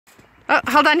Oh,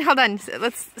 hold on, hold on.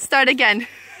 Let's start again.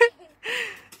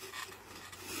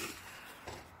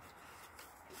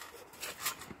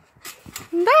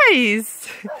 Nice.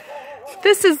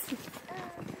 This is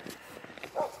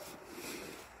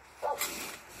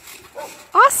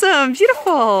awesome.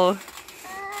 Beautiful.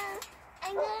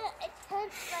 I'm gonna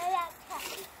attempt my back tuck.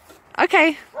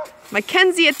 Okay.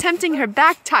 Mackenzie attempting her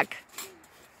back tuck.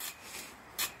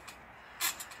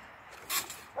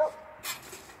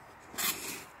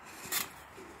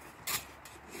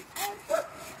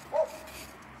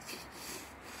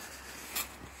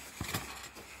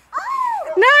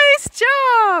 Nice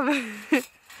job! That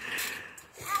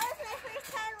was my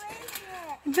first time learning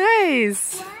it. Nice.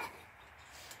 What?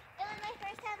 It was my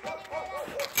first time learning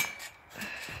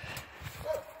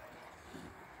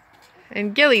it.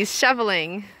 And Gilly's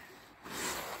shoveling.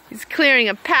 He's clearing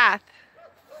a path.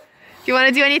 You want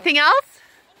to do anything else?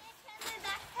 I'm gonna try my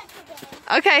back tuck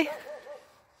again. Okay.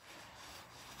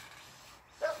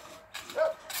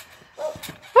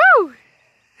 Woo!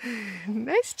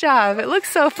 Nice job. It looks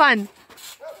so fun.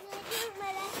 I'm gonna do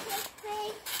my left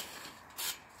leg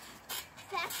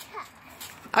back tuck.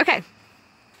 Okay.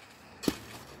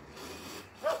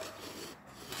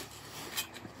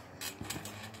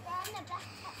 Down the back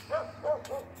tuck.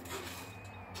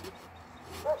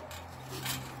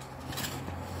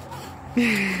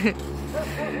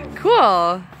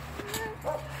 Cool.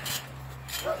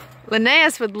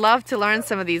 Linnaeus would love to learn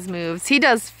some of these moves. He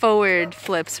does forward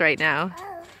flips right now.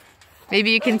 Oh.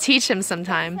 Maybe you can teach him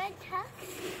sometime. Front tuck.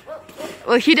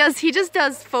 Well, he just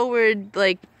does forward,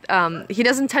 like, he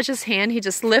doesn't touch his hand. He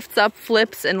just lifts up,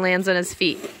 flips, and lands on his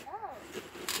feet.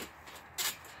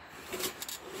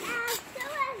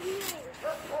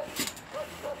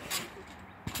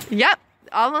 Yep.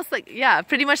 Almost like, yeah,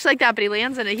 pretty much like that, but he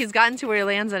lands on it. He's gotten to where he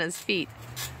lands on his feet.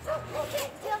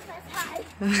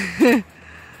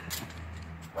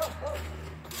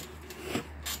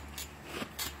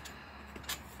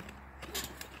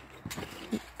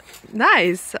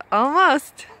 Nice.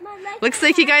 Almost. Looks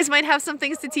like you guys might have some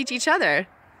things to teach each other.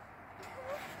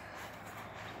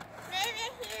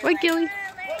 What, Gilly?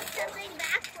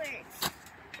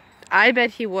 I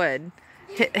bet he would.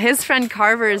 His friend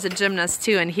Carver is a gymnast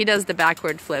too, and he does the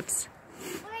backward flips.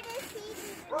 Where does he do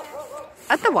gymnastics?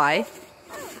 At the Y.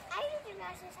 Oh, I do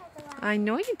gymnastics at the Y. I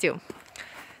know you do. Do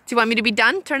you want me to be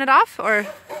done? Turn it off? Or?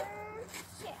 Sure.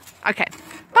 Okay.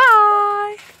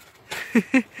 Bye!